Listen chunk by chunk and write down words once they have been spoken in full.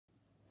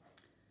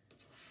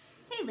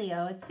Hey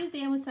Leo, it's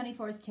Suzanne with Sunny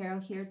Forest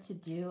Tarot here to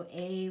do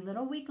a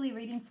little weekly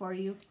reading for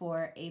you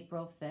for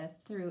April 5th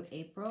through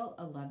April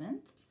 11th.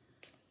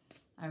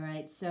 All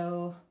right,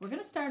 so we're going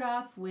to start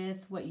off with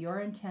what your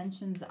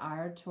intentions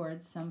are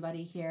towards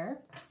somebody here.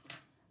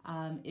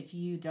 If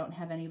you don't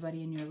have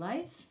anybody in your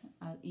life,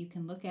 you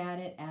can look at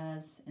it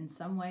as in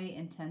some way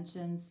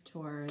intentions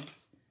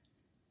towards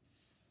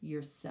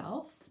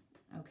yourself,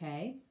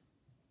 okay?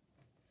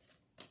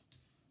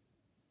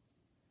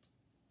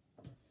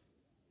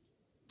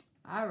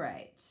 All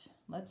right,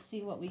 let's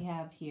see what we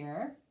have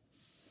here.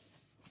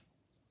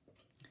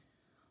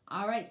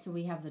 All right, so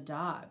we have the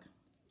dog.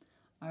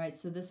 All right,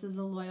 so this is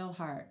a loyal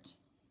heart.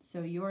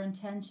 So your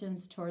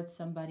intentions towards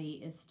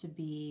somebody is to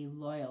be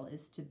loyal,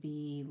 is to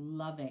be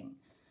loving.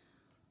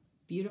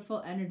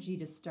 Beautiful energy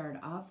to start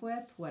off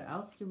with. What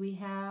else do we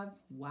have?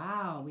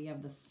 Wow, we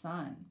have the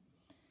sun.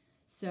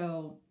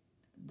 So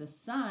the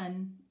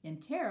sun in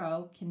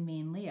tarot can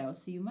mean Leo.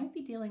 So you might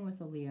be dealing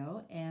with a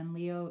Leo. And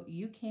Leo,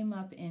 you came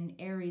up in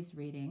Aries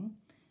reading.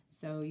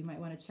 So you might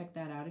want to check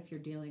that out if you're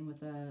dealing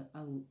with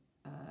an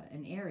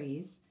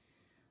Aries.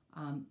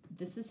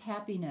 This is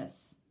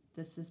happiness.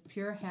 This is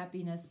pure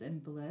happiness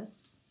and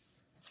bliss.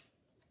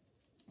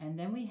 And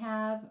then we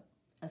have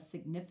a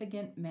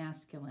significant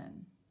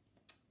masculine.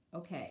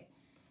 Okay,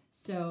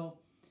 so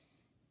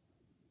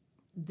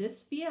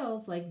this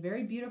feels like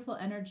very beautiful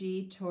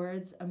energy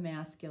towards a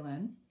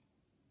masculine.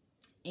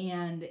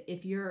 And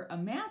if you're a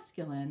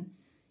masculine,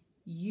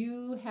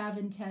 you have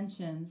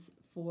intentions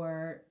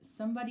for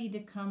somebody to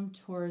come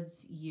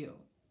towards you,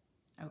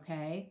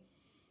 okay?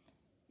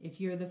 If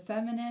you're the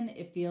feminine,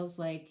 it feels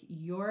like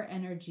your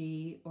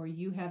energy or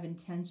you have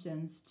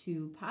intentions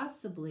to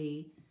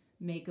possibly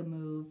make a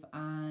move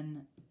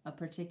on a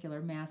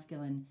particular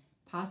masculine,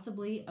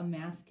 possibly a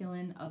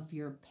masculine of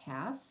your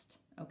past,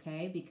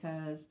 okay?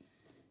 Because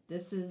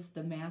this is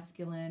the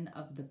masculine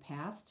of the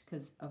past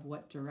because of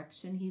what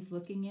direction he's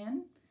looking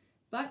in.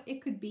 But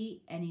it could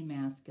be any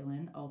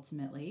masculine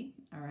ultimately,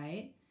 all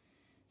right?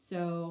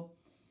 So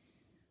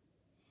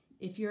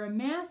if you're a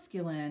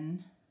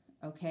masculine,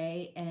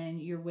 okay, and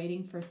you're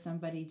waiting for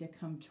somebody to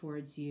come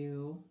towards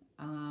you,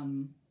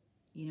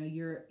 you know,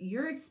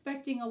 you're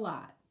expecting a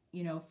lot,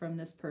 you know, from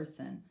this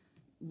person.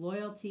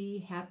 Loyalty,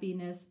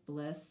 happiness,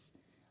 bliss,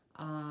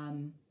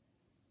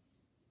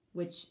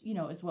 which, you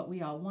know, is what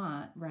we all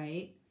want,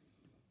 right?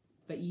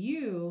 But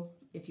you,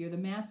 if you're the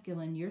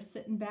masculine, you're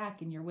sitting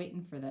back and you're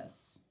waiting for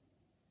this,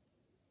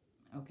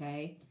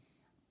 okay?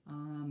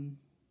 I'm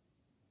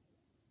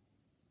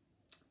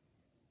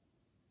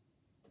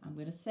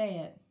going to say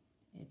it.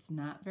 It's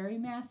not very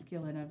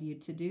masculine of you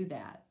to do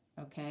that,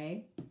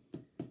 okay?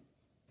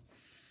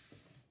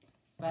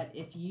 But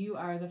if you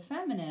are the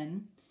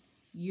feminine,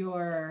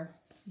 your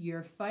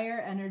fire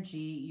energy,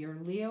 your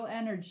Leo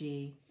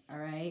energy, all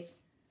right,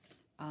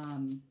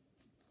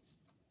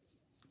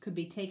 could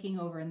be taking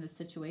over in the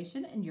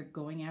situation and you're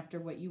going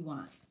after what you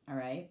want, all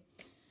right?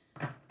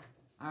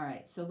 All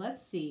right, so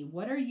let's see.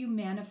 What are you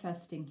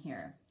manifesting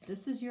here?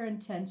 This is your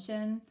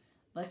intention.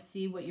 Let's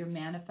see what you're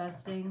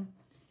manifesting.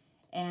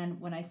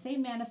 And when I say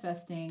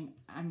manifesting,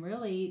 I'm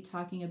really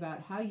talking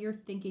about how you're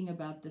thinking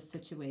about this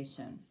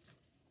situation.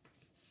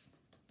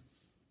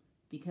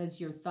 Because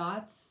your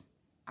thoughts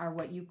are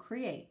what you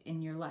create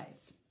in your life.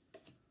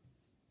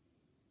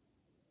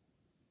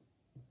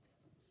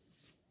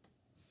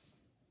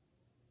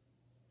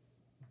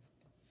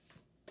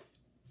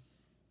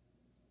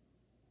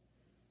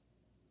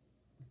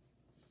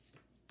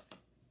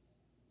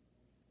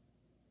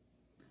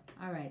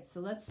 All right, so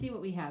let's see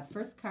what we have.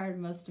 First card,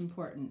 most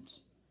important.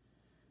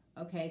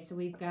 Okay, so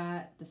we've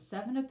got the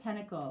Seven of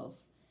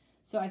Pentacles.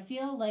 So I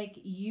feel like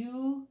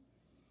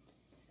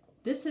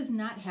this has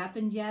not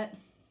happened yet.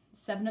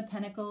 Seven of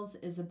Pentacles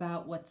is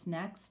about what's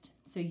next.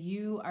 So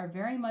you are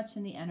very much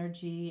in the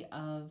energy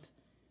of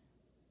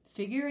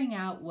figuring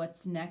out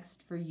what's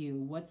next for you,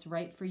 what's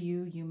right for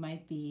you. You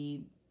might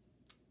be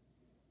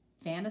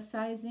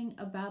fantasizing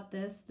about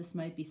this. This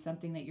might be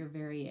something that you're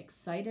very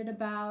excited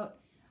about.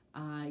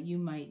 You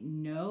might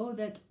know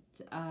that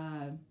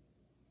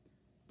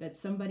that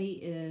somebody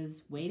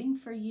is waiting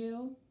for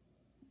you,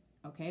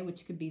 okay,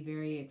 which could be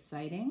very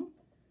exciting.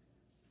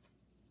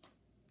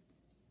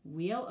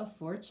 Wheel of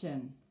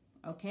Fortune.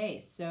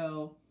 Okay,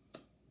 so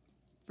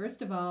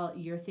first of all,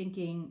 you're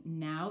thinking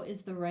now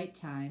is the right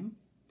time,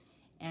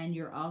 and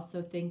you're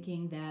also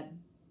thinking that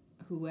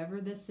whoever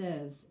this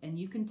is, and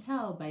you can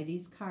tell by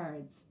these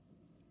cards,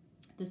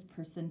 this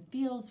person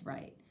feels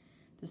right.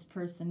 This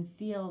person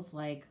feels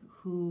like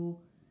who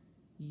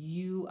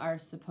you are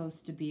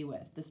supposed to be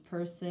with. This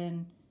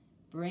person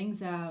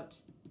brings out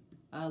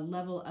a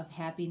level of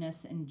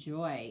happiness and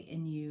joy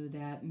in you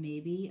that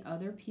maybe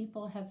other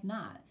people have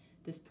not.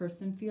 This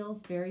person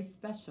feels very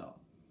special.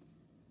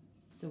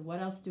 So what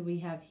else do we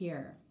have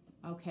here?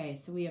 Okay,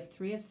 so we have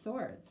Three of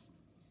Swords.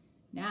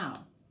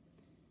 Now,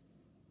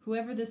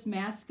 whoever this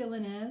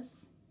masculine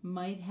is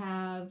might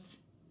have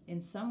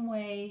in some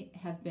way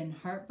have been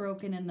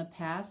heartbroken in the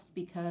past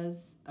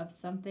because of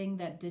something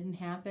that didn't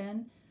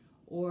happen,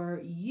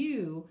 or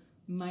you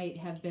might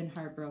have been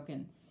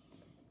heartbroken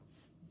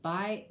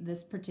by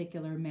this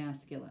particular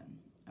masculine,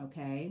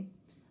 okay?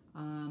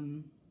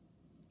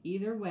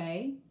 Either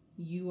way,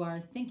 you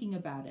are thinking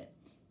about it.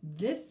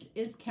 This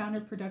is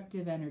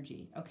counterproductive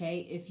energy,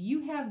 okay? If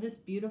you have this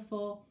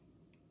beautiful,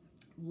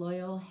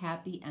 loyal,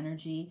 happy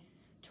energy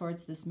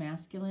towards this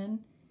masculine,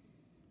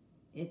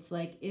 it's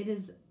like it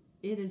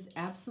is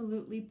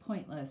absolutely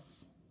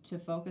pointless to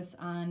focus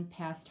on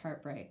past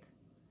heartbreak,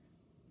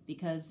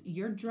 because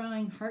you're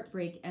drawing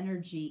heartbreak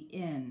energy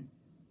in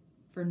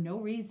for no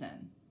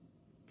reason,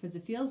 because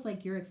it feels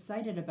like you're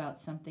excited about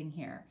something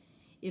here.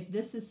 If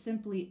this is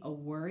simply a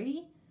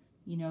worry,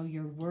 you know,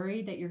 you're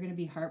worried that you're going to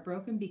be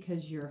heartbroken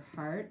because your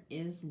heart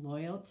is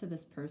loyal to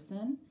this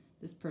person.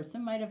 This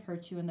person might have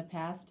hurt you in the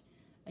past.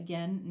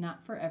 Again,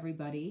 not for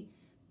everybody,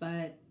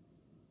 but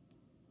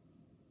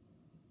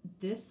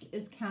this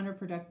is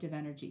counterproductive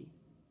energy.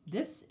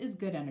 This is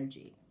good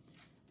energy.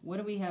 What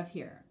do we have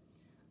here?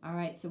 All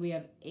right, so we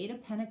have 8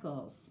 of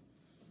Pentacles.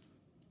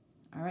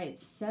 All right,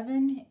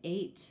 7,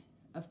 8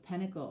 of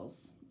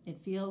Pentacles. It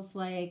feels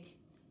like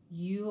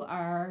you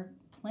are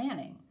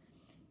planning.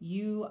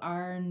 You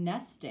are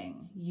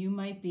nesting. You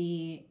might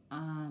be,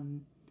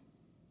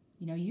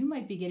 you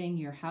might be getting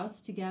your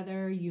house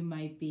together. You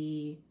might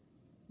be,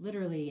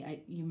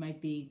 literally, you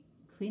might be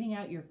cleaning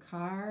out your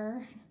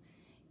car.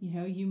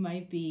 You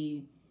might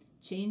be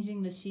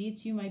changing the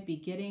sheets. You might be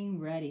getting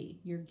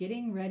ready. You're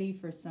getting ready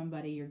for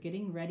somebody. You're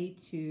getting ready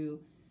to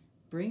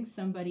bring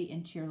somebody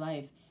into your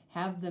life,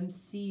 have them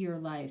see your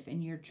life,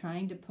 and you're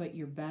trying to put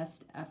your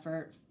best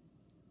effort,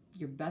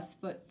 your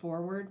best foot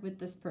forward with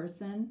this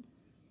person.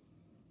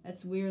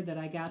 That's weird that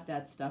I got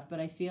that stuff, but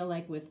I feel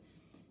like with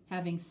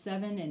having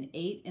 7 and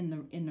 8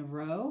 in a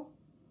row,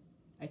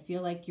 I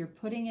feel like you're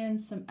putting in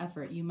some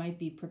effort. You might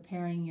be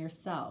preparing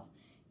yourself.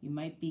 You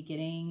might be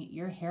getting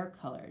your hair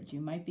colored.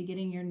 You might be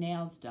getting your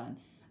nails done.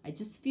 I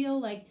just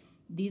feel like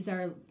these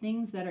are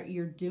things that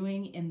you're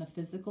doing in the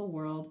physical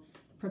world,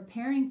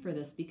 preparing for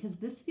this, because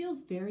this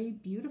feels very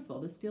beautiful.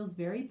 This feels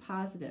very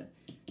positive.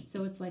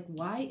 So it's like,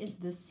 why is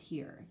this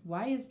here?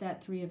 Why is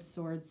that 3 of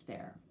Swords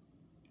there?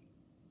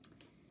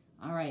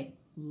 All right,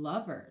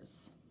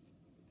 Lovers.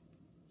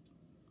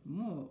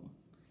 Ooh.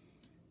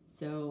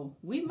 So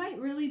we might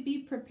really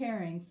be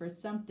preparing for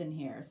something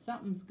here.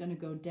 Something's going to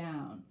go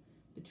down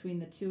between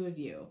the 2 of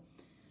you.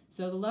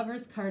 So the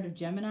Lovers card of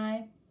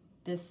Gemini,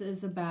 this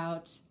is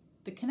about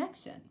the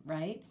connection,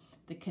 right?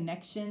 The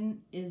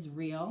connection is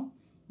real.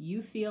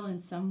 You feel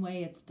in some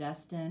way it's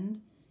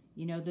destined.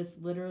 This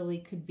literally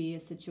could be a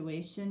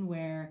situation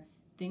where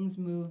things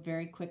move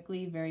very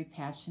quickly, very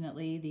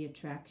passionately. The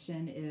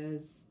attraction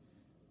is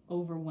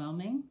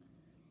overwhelming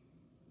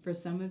for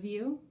some of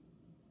you.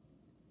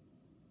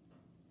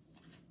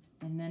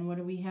 And then what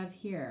do we have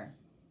here?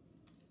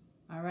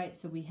 All right,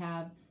 so we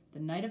have the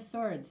Knight of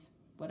Swords.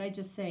 What'd I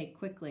just say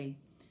quickly?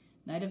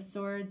 Knight of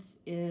Swords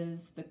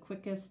is the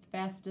quickest,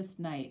 fastest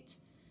knight.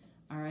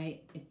 All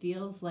right, it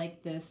feels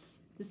like this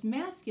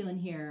masculine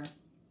here,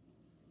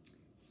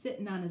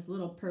 sitting on his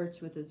little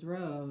perch with his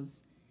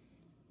rose.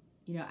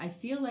 I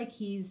feel like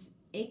he's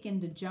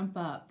aching to jump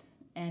up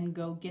and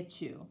go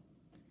get you.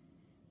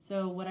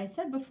 So what I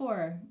said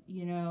before,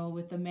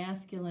 with the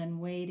masculine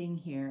waiting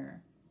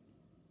here,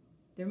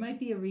 there might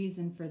be a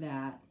reason for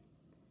that.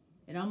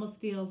 It almost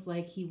feels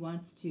like he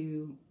wants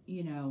to,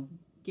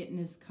 get in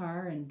his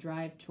car and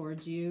drive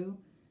towards you,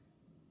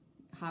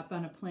 hop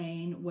on a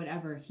plane,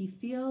 whatever. He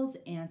feels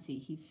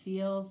antsy. He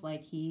feels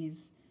like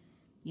he's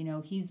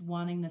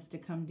wanting this to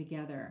come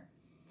together.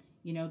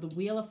 The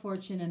Wheel of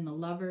Fortune and the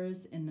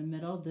Lovers in the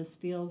middle, this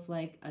feels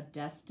like a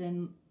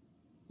destined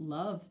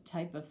love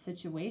type of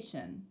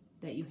situation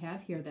that you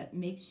have here that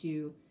makes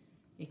you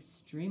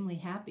extremely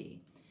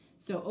happy.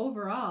 So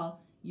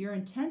overall, your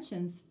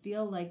intentions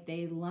feel like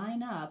they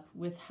line up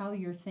with how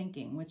you're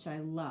thinking, which I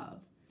love.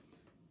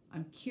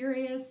 I'm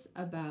curious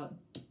about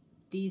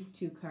these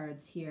 2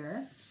 cards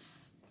here.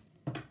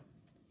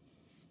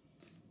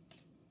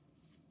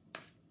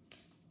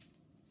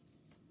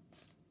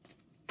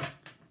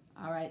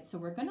 All right, so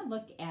we're going to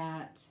look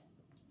at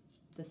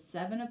the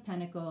 7 of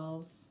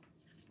Pentacles,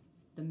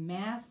 the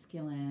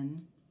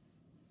masculine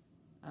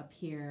up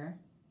here,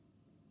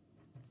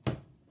 the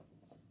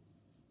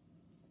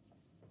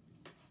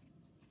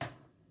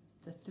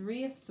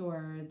 3 of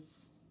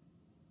Swords,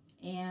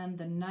 and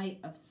the Knight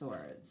of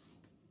Swords.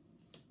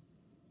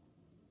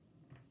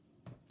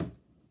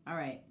 All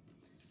right,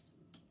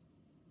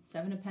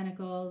 7 of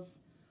Pentacles.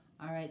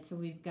 All right, so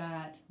we've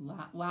got,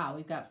 wow,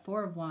 we've got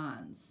 4 of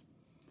Wands.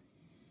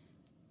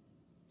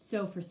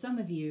 So for some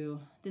of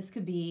you, this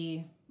could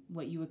be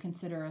what you would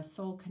consider a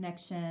soul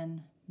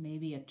connection,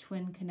 maybe a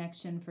twin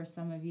connection for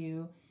some of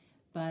you,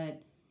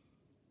 but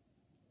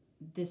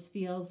this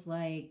feels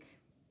like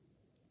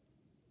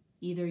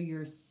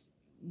either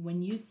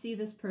when you see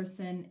this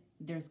person,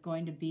 there's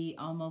going to be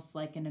almost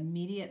like an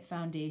immediate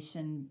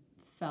foundation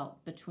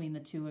felt between the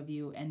 2 of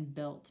you and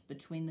built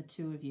between the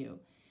 2 of you.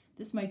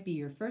 This might be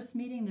your first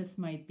meeting. This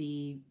might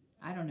be,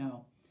 I don't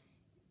know,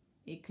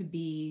 it could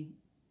be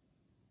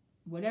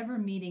whatever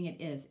meeting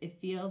it is, it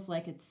feels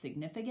like it's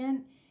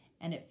significant,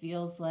 and it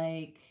feels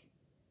like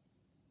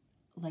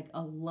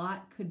a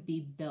lot could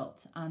be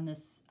built on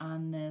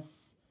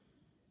this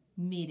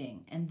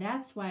meeting. And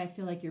that's why I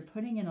feel like you're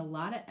putting in a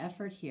lot of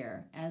effort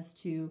here as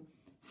to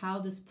how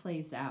this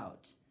plays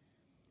out.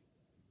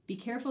 Be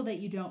careful that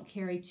you don't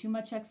carry too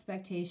much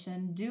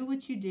expectation. Do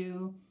what you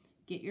do,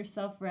 get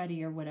yourself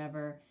ready or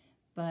whatever,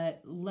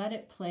 but let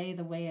it play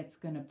the way it's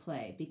going to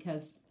play,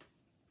 because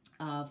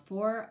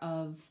Four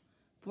of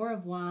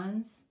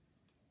Wands,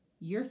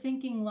 you're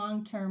thinking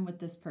long term with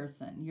this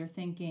person. You're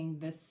thinking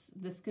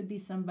this could be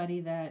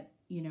somebody that,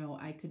 you know,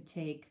 I could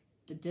take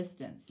the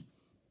distance.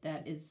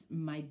 That is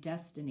my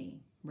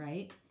destiny,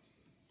 right?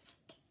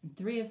 And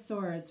Three of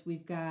Swords,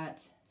 we've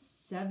got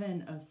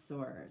Seven of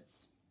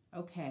Swords.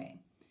 Okay.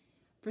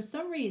 For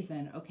some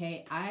reason,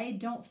 okay, I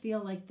don't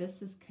feel like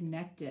this is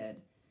connected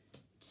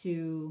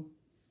to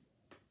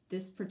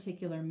this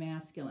particular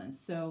masculine.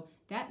 So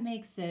that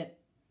makes it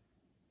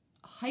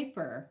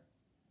hyper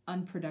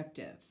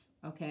unproductive,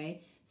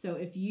 okay? So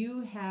if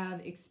you have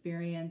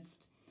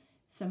experienced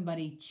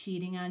somebody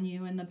cheating on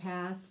you in the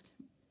past,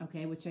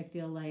 okay, which I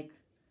feel like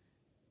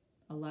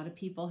a lot of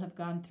people have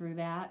gone through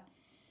that,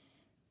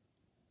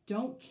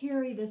 don't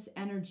carry this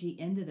energy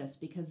into this,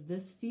 because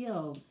this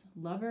feels,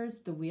 Lovers,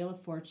 the Wheel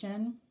of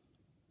Fortune,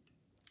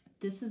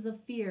 this is a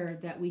fear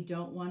that we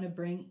don't want to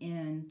bring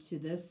into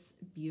this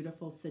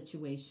beautiful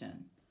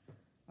situation,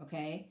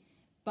 okay?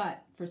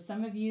 But for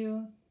some of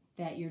you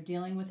that you're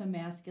dealing with a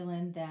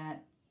masculine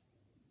that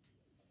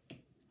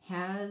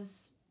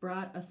has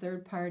brought a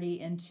third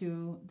party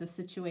into the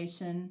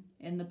situation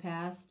in the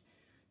past,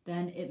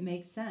 then it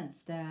makes sense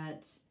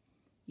that,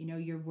 you know,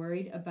 you're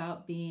worried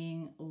about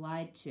being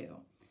lied to.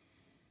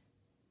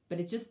 But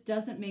it just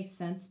doesn't make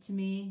sense to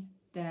me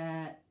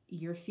that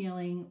you're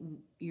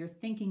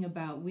thinking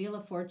about Wheel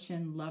of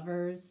Fortune,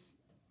 Lovers,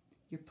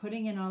 you're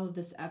putting in all of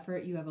this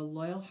effort, you have a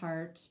loyal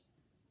heart,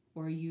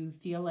 or you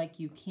feel like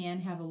you can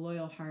have a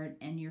loyal heart,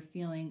 and you're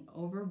feeling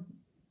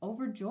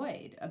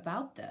overjoyed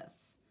about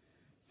this.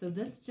 So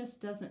this just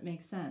doesn't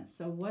make sense.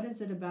 So what is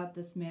it about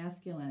this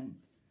masculine?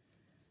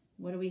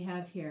 What do we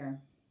have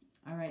here?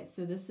 All right,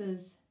 so this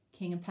is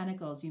King of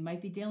Pentacles. You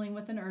might be dealing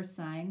with an earth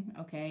sign,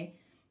 okay?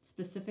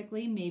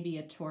 Specifically, maybe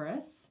a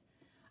Taurus.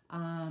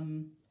 But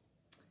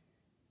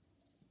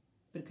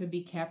it could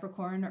be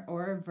Capricorn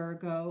or a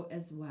Virgo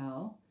as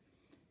well.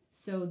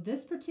 So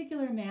this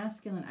particular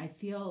masculine, I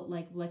feel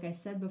like I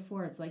said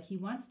before, it's like he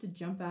wants to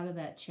jump out of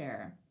that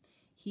chair.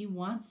 He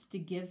wants to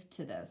give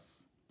to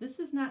this. This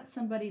is not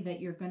somebody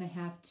that you're going to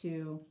have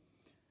to,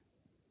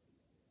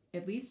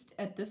 at least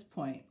at this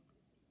point,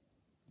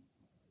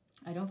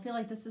 I don't feel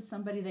like this is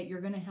somebody that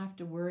you're going to have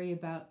to worry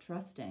about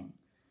trusting.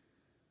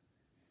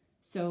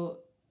 So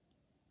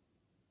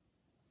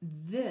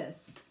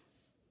this,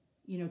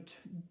 you know,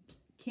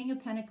 King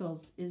of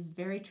Pentacles is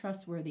very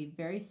trustworthy,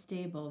 very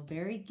stable,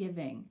 very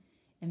giving,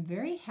 and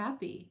very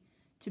happy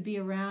to be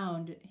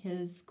around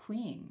his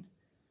queen.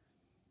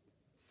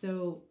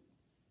 So,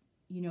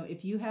 you know,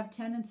 if you have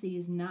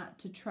tendencies not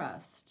to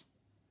trust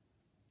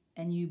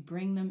and you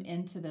bring them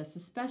into this,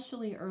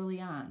 especially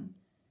early on,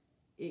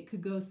 it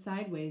could go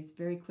sideways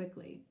very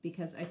quickly,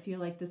 because I feel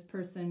like this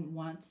person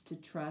wants to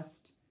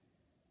trust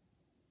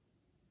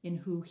in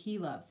who he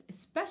loves,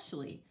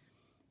 especially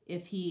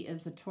if he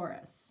is a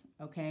Taurus,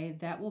 okay?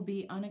 That will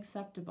be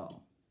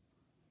unacceptable.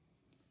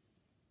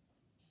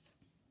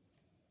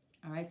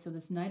 All right, so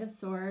this Knight of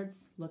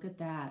Swords, look at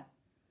that.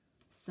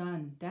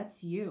 Sun,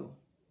 that's you.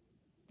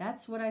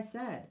 That's what I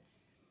said.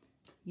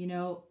 You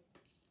know,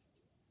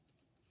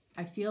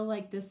 I feel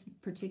like this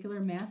particular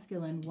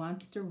masculine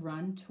wants to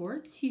run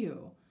towards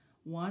you,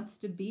 wants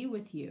to be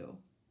with you.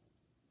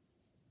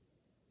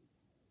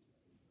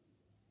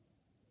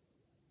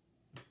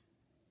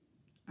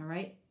 All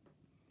right?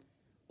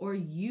 Or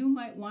you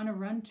might want to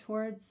run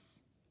towards,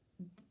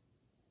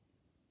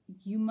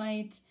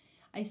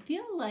 I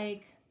feel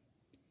like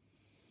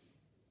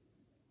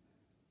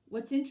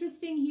what's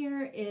interesting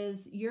here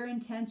is your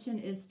intention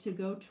is to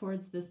go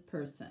towards this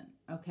person,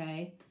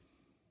 okay?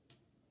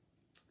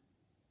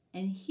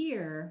 And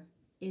here,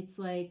 it's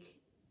like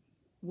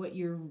what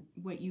you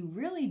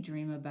really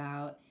dream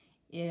about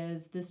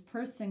is this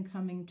person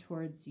coming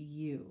towards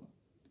you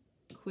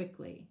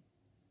quickly,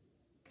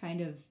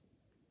 kind of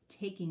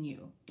taking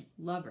you,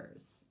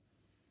 Lovers.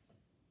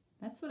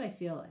 That's what I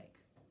feel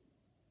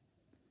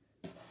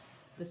like.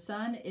 The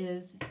Sun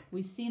is,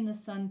 we've seen the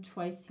Sun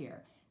twice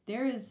here.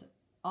 There is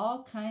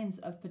all kinds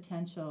of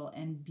potential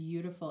and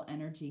beautiful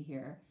energy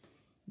here.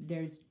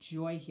 There's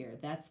joy here.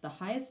 That's the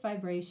highest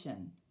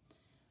vibration.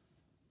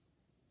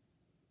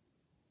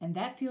 And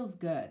that feels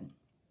good.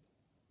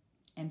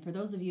 And for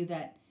those of you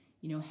that,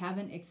 you know,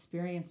 haven't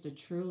experienced a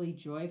truly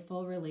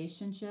joyful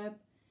relationship,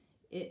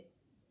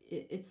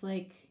 it's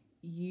like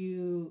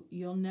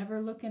you'll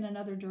never look in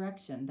another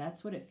direction.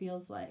 That's what it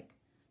feels like.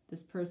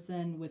 This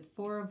person with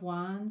Four of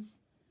Wands,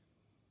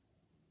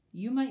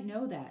 you might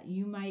know that.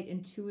 You might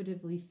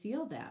intuitively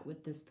feel that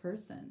with this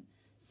person.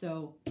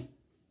 So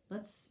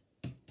let's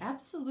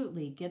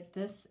absolutely get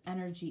this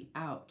energy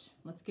out.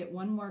 Let's get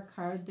one more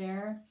card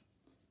there.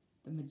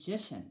 The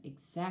Magician.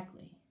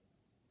 Exactly.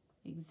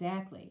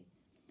 Exactly.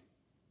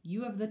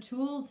 You have the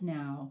tools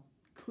now.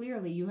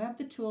 Clearly, you have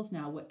the tools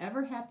now.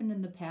 Whatever happened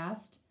in the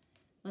past,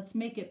 let's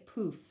make it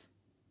poof.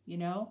 You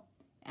know?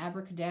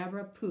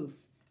 Abracadabra, poof.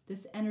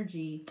 This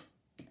energy,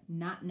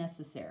 not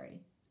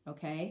necessary.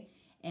 Okay?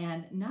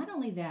 And not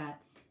only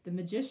that, the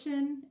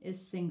Magician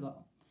is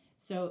single.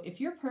 So if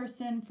your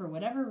person, for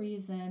whatever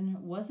reason,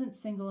 wasn't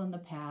single in the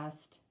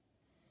past,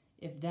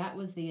 if that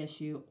was the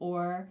issue,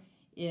 or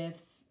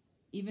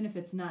even if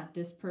it's not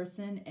this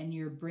person and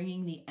you're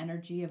bringing the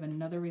energy of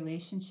another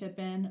relationship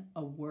in,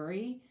 a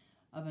worry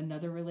of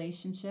another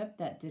relationship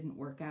that didn't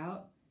work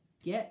out,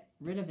 get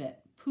rid of it.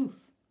 Poof,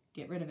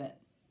 get rid of it.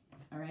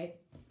 All right?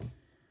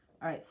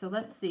 All right, so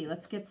let's see.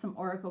 Let's get some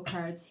oracle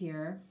cards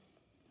here.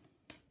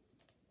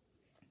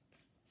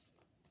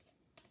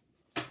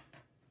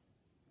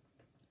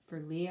 For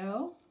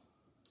Leo.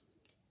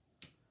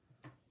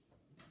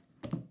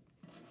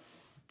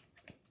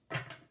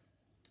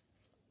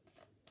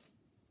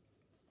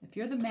 If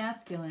you're the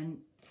masculine,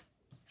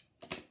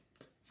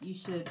 you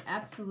should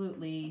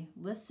absolutely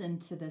listen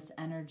to this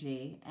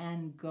energy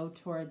and go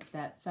towards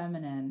that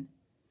feminine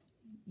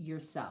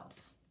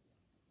yourself.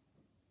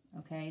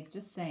 Okay,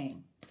 just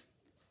saying.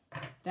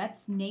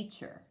 That's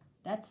nature.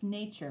 That's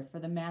nature for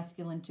the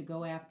masculine to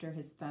go after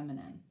his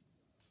feminine.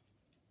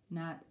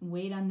 Not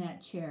wait on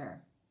that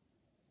chair.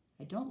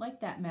 I don't like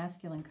that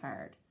masculine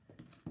card.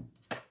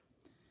 All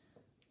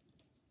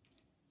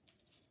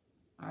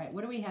right,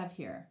 what do we have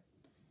here?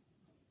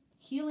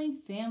 Healing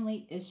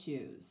family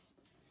issues.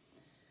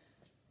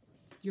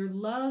 Your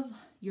love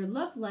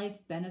life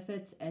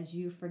benefits as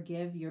you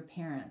forgive your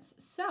parents.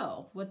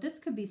 So what this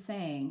could be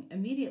saying,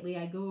 immediately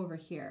I go over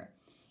here.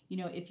 You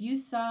know, if you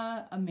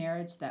saw a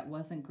marriage that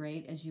wasn't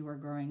great as you were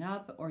growing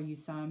up, or you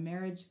saw a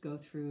marriage go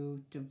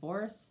through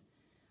divorce,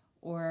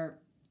 or,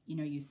 you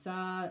know, you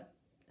saw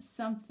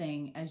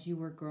something as you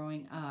were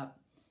growing up,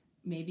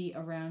 maybe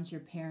around your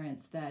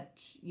parents that,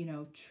 you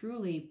know,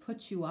 truly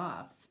put you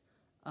off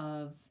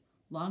of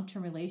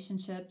long-term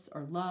relationships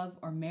or love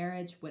or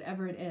marriage,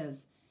 whatever it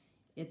is,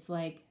 it's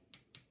like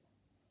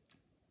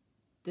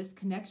this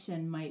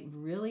connection might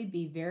really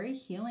be very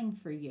healing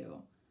for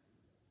you,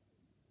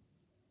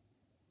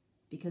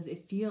 because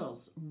it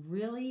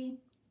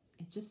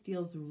just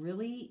feels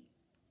really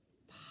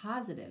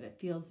positive. It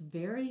feels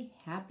very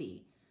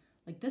happy.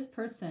 Like this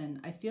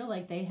person, I feel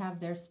like they have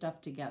their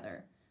stuff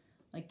together.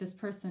 Like this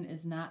person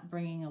is not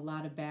bringing a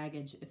lot of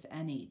baggage, if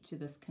any, to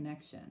this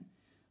connection.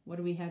 What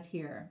do we have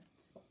here?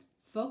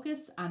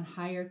 Focus on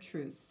higher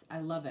truths. I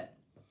love it.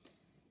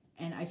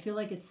 And I feel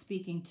like it's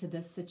speaking to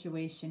this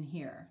situation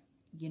here.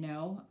 You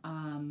know,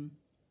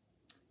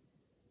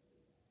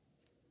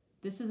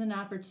 this is an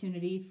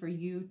opportunity for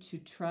you to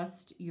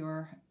trust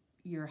your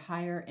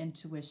higher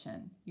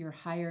intuition, your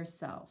higher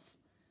self.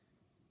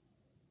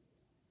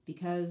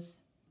 Because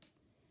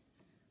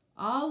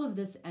all of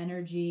this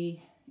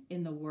energy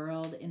in the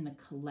world, in the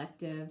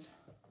collective,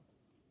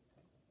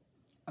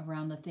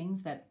 around the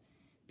things that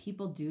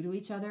people do to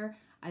each other,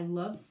 I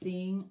love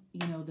seeing,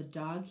 you know, the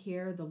dog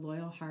here, the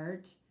loyal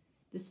heart.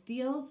 This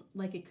feels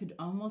like it could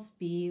almost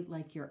be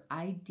like your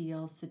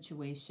ideal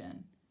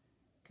situation.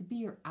 Could be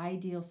your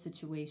ideal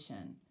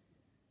situation.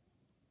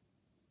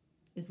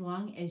 As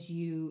long as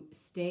you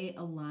stay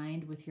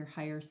aligned with your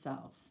higher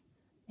self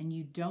and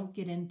you don't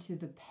get into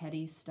the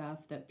petty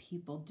stuff that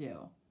people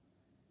do.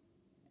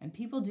 And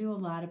people do a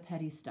lot of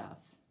petty stuff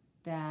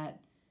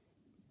that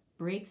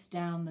breaks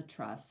down the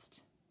trust.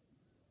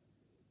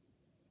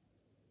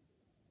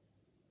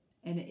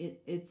 And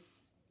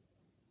it's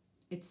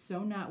so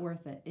not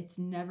worth it. It's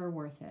never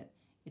worth it.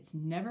 It's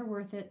never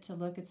worth it to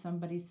look at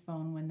somebody's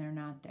phone when they're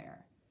not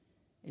there.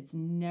 It's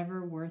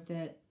never worth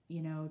it,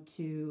 you know,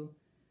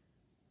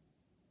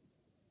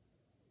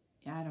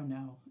 I don't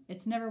know.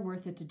 It's never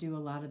worth it to do a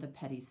lot of the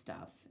petty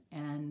stuff.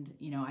 And,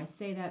 you know, I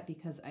say that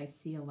because I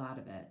see a lot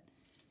of it.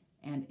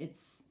 And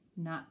it's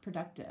not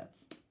productive.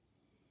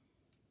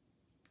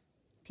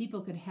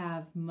 People could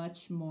have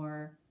much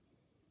more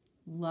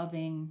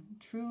loving,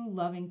 true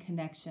loving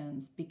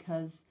connections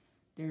because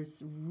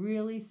there's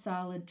really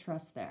solid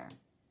trust there.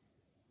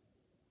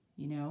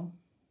 You know,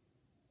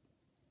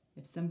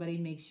 if somebody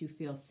makes you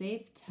feel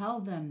safe, tell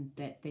them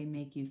that they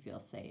make you feel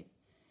safe.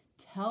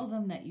 Tell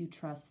them that you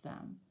trust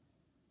them.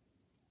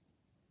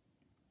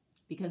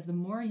 Because the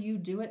more you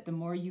do it, the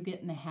more you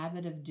get in the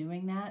habit of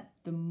doing that,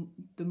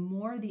 the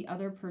more the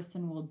other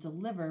person will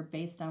deliver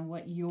based on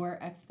what your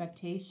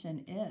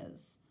expectation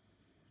is.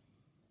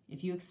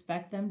 If you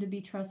expect them to be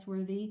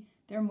trustworthy,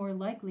 they're more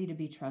likely to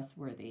be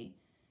trustworthy.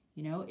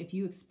 You know, if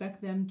you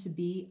expect them to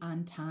be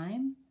on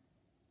time,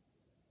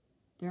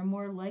 they're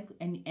more likely,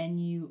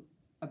 and you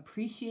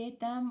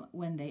appreciate them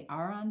when they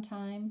are on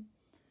time,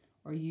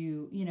 or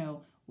you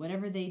know,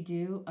 whatever they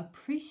do,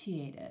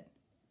 appreciate it.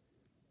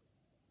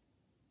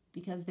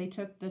 Because they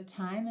took the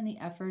time and the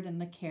effort and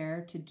the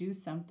care to do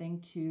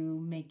something to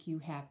make you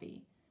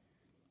happy.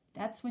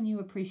 That's when you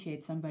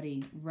appreciate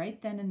somebody,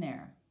 right then and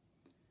there.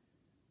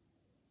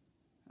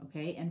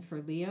 Okay, and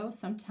for Leo,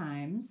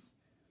 sometimes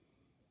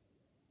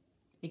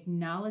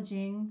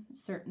acknowledging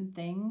certain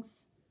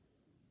things,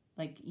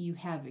 like you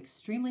have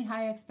extremely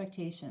high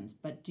expectations,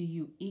 but do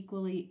you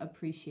equally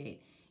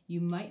appreciate? You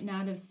might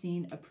not have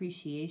seen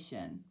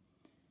appreciation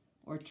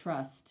or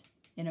trust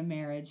in a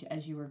marriage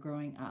as you were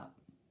growing up.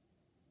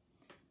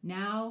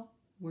 Now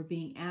we're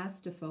being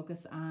asked to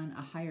focus on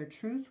a higher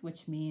truth,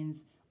 which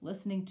means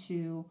listening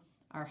to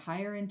our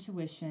higher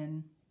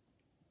intuition,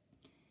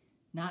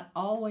 not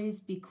always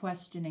be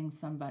questioning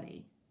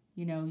somebody.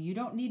 You know, you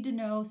don't need to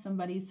know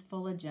somebody's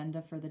full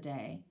agenda for the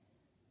day.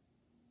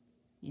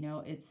 You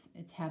know, it's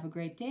have a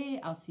great day.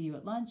 I'll see you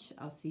at lunch.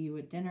 I'll see you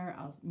at dinner.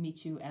 I'll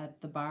meet you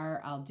at the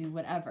bar. I'll do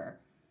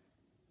whatever.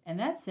 And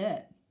that's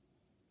it.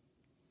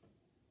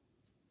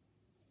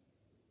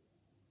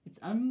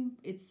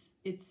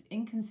 It's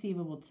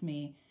inconceivable to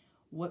me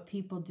what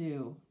people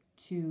do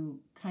to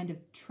kind of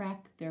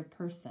track their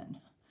person.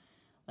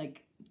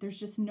 Like, there's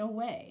just no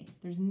way.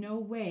 There's no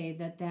way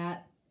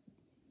that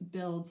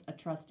builds a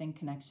trusting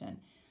connection.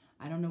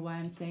 I don't know why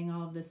I'm saying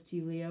all of this to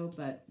you, Leo,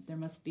 but there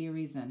must be a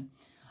reason.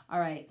 All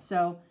right,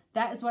 so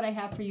that is what I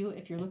have for you.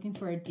 If you're looking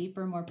for a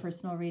deeper, more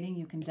personal reading,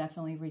 you can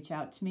definitely reach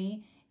out to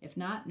me. If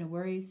not, no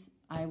worries.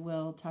 I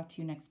will talk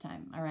to you next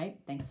time. All right,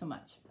 thanks so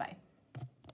much. Bye.